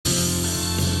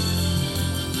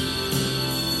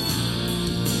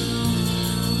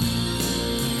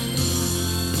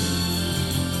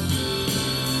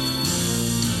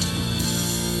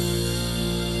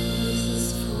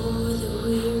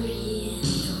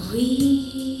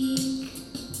weak.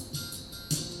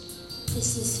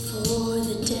 This is for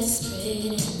the desperate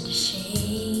and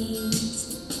ashamed.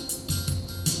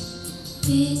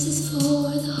 This is for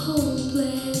the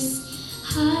hopeless,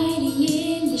 hiding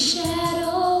in the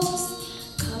shadows,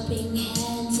 cupping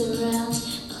hands around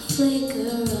a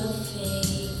flicker of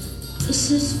faith.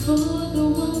 This is for the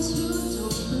ones who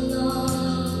don't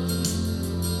belong.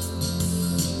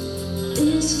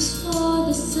 This is for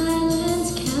the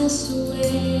silent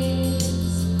castaways.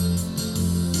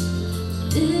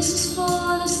 This is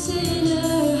for the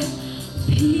sinner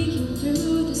peeking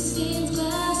through the stained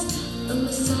glass on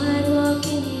the sidewalk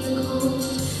in the cold,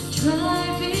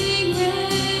 driving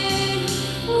rain.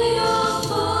 We all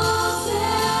fall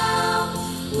down.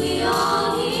 We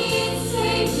all need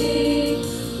saving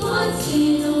once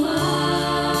in a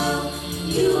while.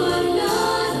 You are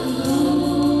not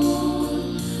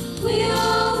alone. We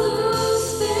all lose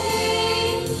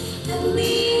faith and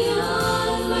lean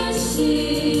on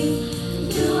mercy.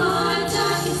 Through our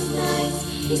darkest nights,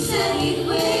 He said He'd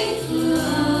wait for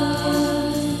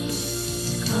us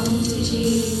to come to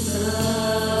Jesus.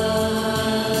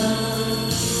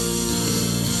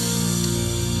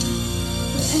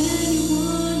 For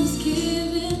anyone who's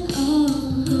given up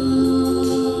on,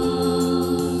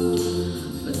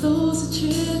 for those who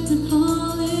tripped and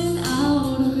fallen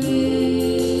out of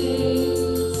grace,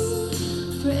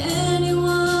 for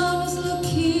anyone who's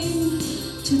looking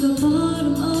to the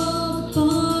bottom of the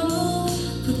bottle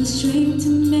for the strength to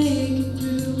make it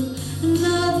through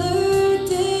another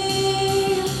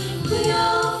day. We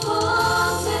all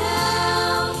fall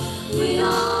down. We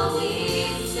all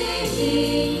need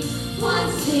saving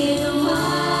once in a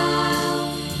while.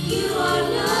 You are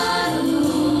not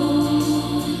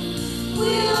alone.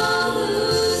 We all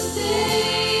lose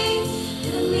faith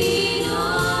and lean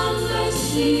on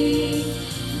mercy.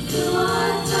 Through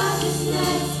our darkest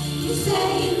nights, He said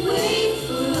He'd wait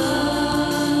for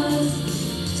us.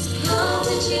 Just come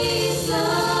to Jesus.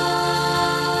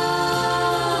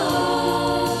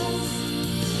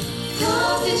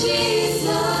 Come to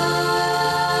Jesus.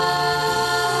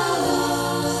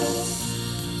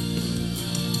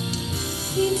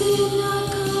 He did not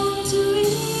come to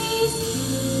release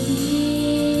the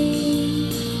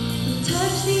weak, or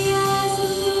touch the eyes of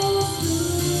those who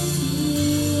see.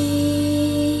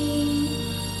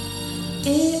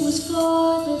 It was for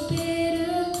the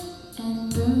bitter and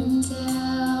burnt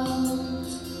out.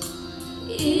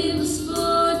 It was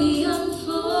for the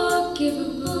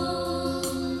unforgivable.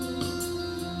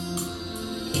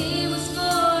 It was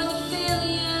for the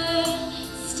failure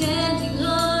standing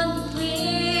on the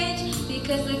bridge,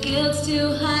 because the guilt's too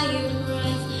high a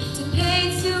price to pay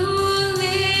to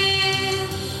live.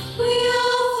 We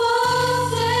all fall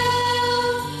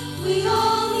down. We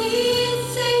all need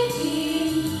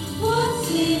saving once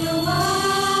in a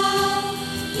while.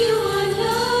 You are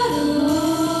not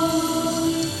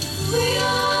alone. We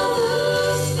all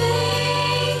lose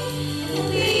faith and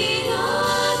lean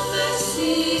on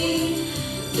mercy.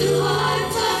 Through